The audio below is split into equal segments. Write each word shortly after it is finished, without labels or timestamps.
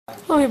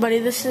Hello everybody,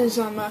 this is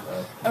a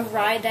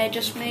ride I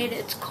just made.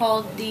 It's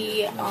called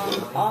the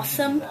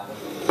Awesome.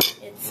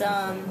 It's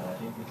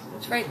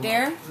right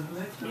there.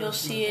 You'll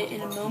see it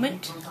in a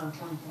moment.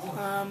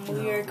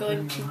 We are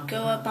going to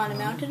go up on a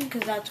mountain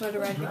because that's where the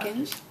ride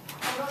begins.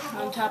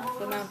 On top of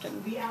the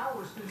mountain.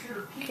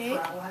 Okay.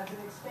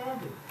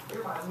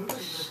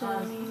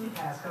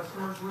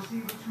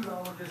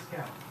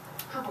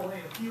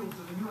 AAA appealed to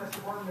the U.S.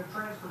 Department of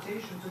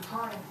Transportation to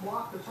try and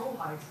block the toll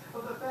hikes,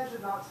 but the feds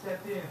had not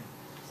stepped in.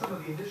 Some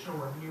of the additional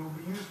revenue will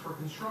be used for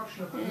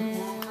construction of the new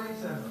World Trade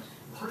Center.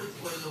 Critics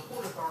blame the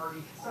Port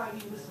Authority,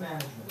 citing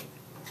mismanagement.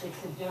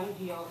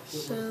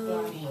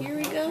 So here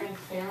we go.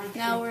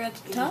 Now we're at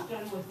the top.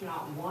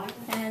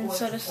 And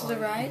so this is the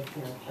ride.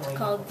 It's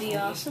called the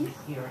Awesome.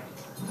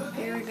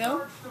 Here we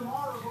go.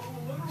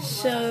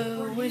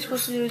 So what you're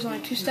supposed to do is only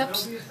 2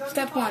 steps.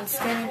 Step 1,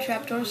 stand in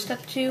trapdoor.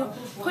 Step 2,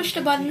 push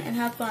the button and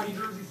have fun.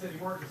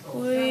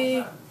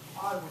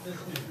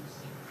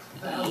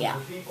 Yeah.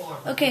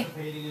 Okay.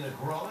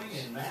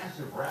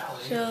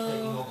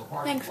 So,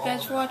 thanks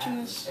guys for watching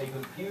this. A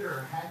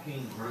computer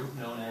hacking group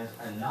known as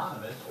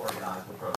Anonymous organized the program.